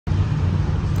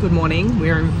Good morning,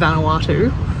 we're in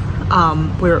Vanuatu.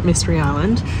 We're at Mystery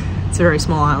Island. It's a very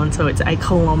small island, so it's 8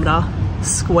 kilometre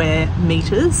square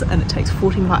meters and it takes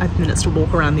 45 minutes to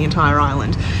walk around the entire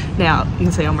island. Now you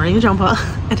can see I'm wearing a jumper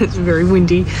and it's very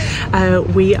windy.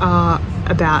 We are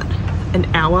about an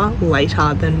hour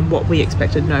later than what we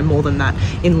expected, no more than that,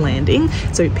 in landing.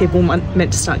 So people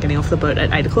meant to start getting off the boat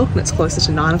at 8 o'clock and it's closer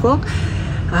to 9 o'clock.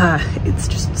 It's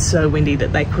just so windy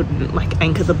that they couldn't like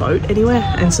anchor the boat anywhere,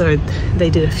 and so they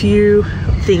did a few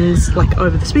things like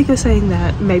over the speaker saying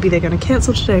that maybe they're going to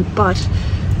cancel today, but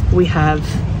we have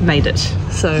made it.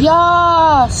 So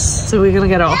yes, so we're going to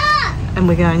get off and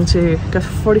we're going to go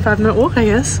for a 45-minute walk, I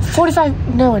guess.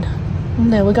 45? No,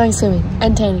 we're going swimming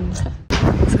and tanning.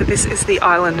 So this is the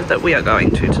island that we are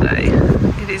going to today.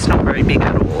 It is not very big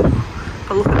at all,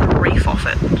 but look at the reef off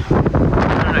it.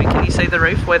 I don't know, can you see the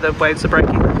reef where the waves are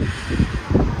breaking?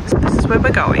 So this is where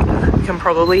we're going. You can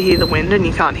probably hear the wind and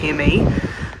you can't hear me.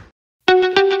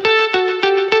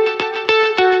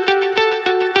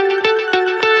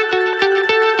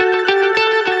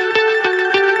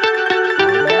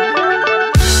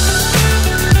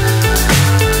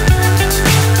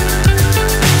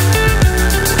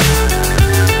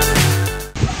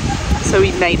 So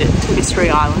we made it to Mystery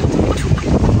Island. It took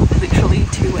literally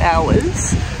 2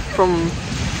 hours from,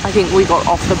 I think we got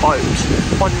off the boat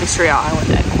on Mystery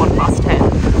Island at 10:15.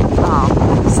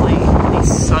 Obviously it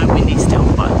is so windy still,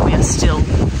 but we are still,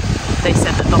 they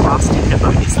said that the last tender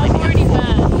boat is leaving.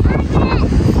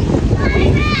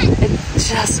 It's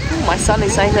just, my son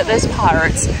is saying that there's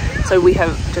pirates. So we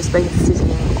have just been sitting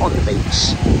on the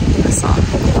beach in the sun.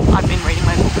 I've been reading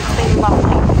my book. It's been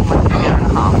lovely for like a year and a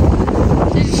half.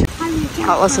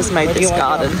 Atlas has made this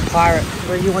garden. Pirate,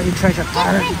 where do you want your treasure?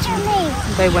 Pirate.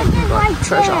 They went and got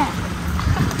treasure.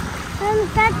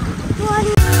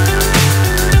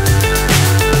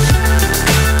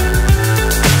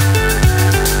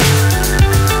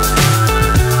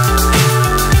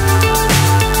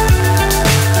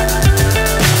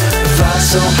 Fly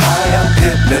so high, I'm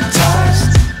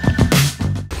hypnotized.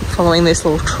 Following this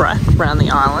little track around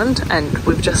the island, and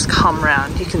we've just come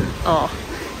round. You can, oh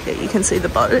yeah, you can see the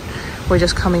boat. We're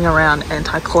just coming around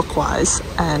anti-clockwise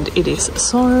and it is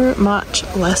so much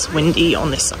less windy on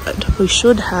this side. We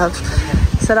should have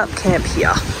set up camp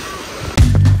here.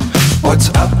 What's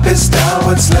up is down,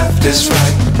 what's left is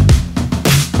right.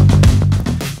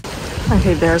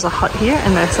 Okay, there's a hut here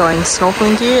and they're selling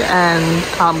snorkeling gear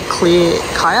and clear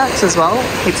kayaks as well.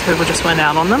 Heaps of people just went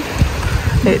out on them.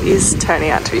 It is turning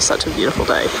out to be such a beautiful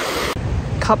day.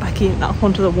 Cut back in up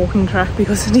onto the walking track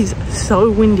because it is so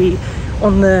windy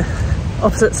on the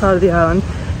opposite side of the island.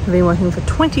 I've been walking for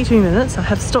 22 minutes. I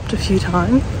have stopped a few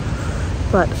times,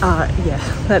 but yeah,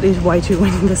 that is way too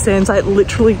windy. The sand's like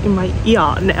literally in my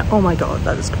ear now. Oh my god,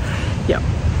 that is, yeah.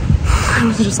 It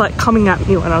was just like coming at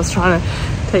me when I was trying to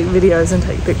take videos and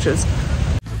take pictures.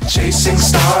 Chasing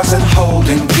stars and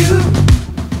holding you.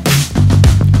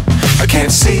 I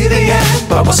can't see the end,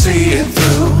 but we'll see it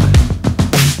through.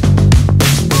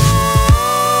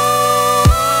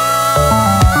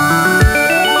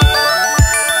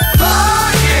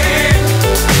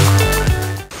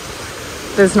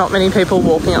 There's not many people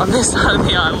walking on this side of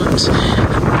the island,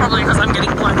 probably because I'm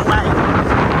getting blown away.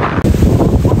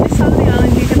 On this side of the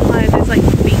island you can hire, there's like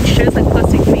beach chairs, like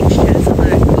plastic beach chairs, and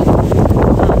they're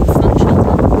sun shelter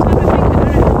type of thing. I don't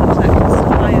know how much that costs to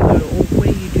hire though, or where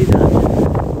you do that.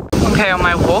 Okay, on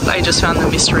my walk I just found the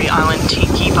Mystery Island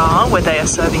Tiki Bar where they are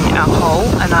serving alcohol,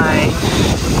 and I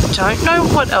don't know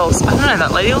what else. I don't know,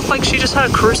 that lady looked like she just had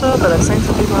a cruiser, but I've seen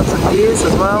some people have some beers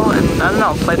as well, and I don't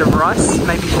know, a plate of rice,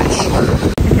 maybe fish.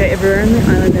 Okay, everywhere on the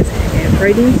island there's camp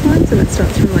rating signs and it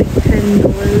starts from like $10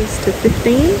 to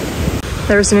 $15.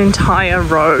 There is an entire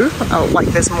row, like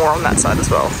there's more on that side as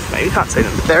well, maybe you can't see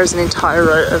them, but there is an entire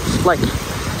row of like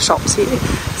shops here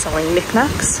selling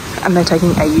knickknacks, and they're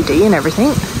taking AUD and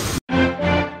everything.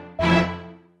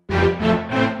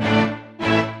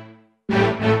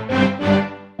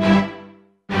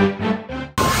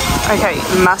 Okay,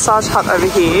 massage hut over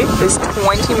here is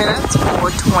 20 minutes for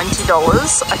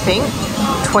 $20, I think.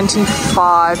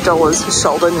 $25 for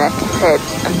shoulder, neck, head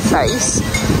and face.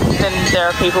 Then there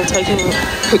are people taking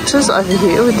pictures over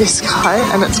here with this guy,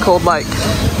 and it's called like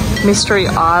Mystery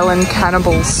Island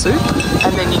Cannibal Soup,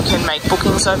 and then you can make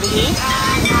bookings over here.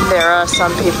 There are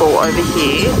some people over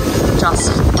here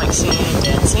just like singing and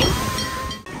dancing.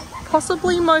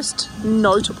 Possibly most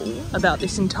notable about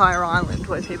this entire island,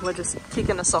 where people are just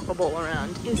kicking a soccer ball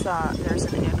around, is there's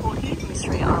an airport here,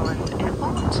 Mystery Island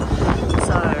Airport.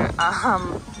 So I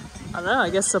don't know, I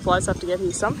guess supplies have to get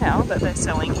here somehow, that they're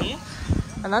selling here,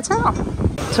 and that's how.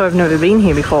 So I've never been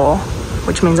here before,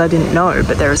 which means I didn't know,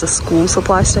 but there is a school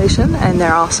supply station and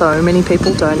there are so many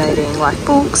people donating like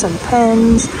books and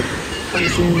pens.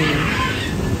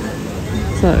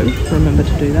 So remember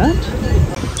to do that.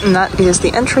 And that is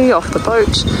the entry off the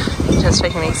boat. It has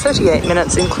taken me 38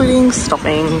 minutes, including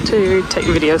stopping to take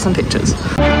videos and pictures.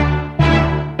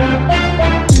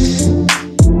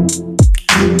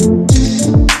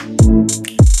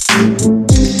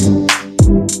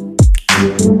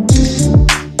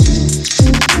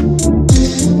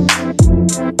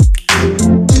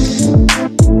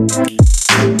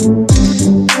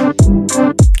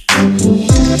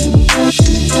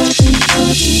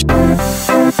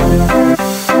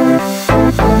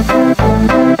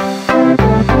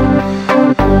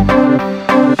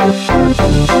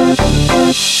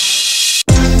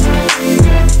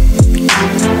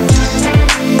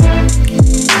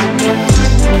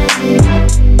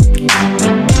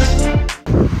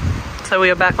 So we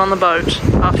are back on the boat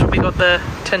after we got the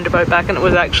tender boat back, and it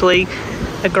was actually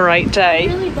a great day.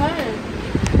 Really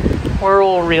bad. We're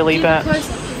all really bad.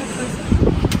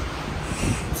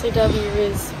 CW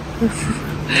is.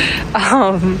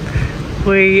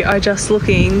 We are just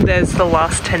looking. There's the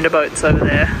last tender boats over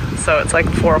there, so it's like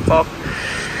 4 o'clock.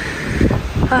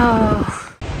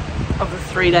 Of the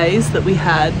 3 days that we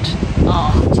had,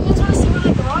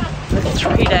 the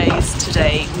 3 days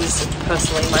today was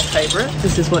personally my favourite.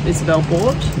 This is what Isabel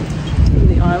bought from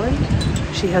the island.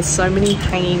 She has so many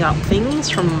hanging up things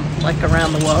from like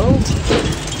around the world.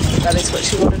 That is what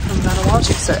she wanted from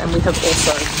Vanuatu. So, and we've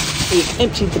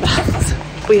emptied the bags.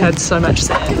 We had so much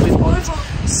sand. We brought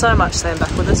so much sand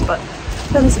back with us, but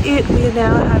that is it. We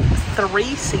now have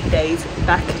 3 sea days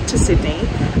back to Sydney,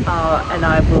 and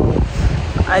I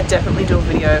definitely do a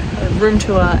video, a room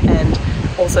tour, and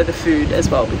also the food as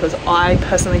well, because I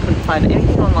personally couldn't find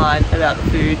anything online about the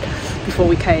food before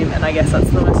we came, and I guess that's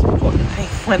the most important thing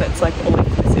when it's like all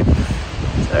inclusive.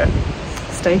 So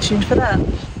stay tuned for that.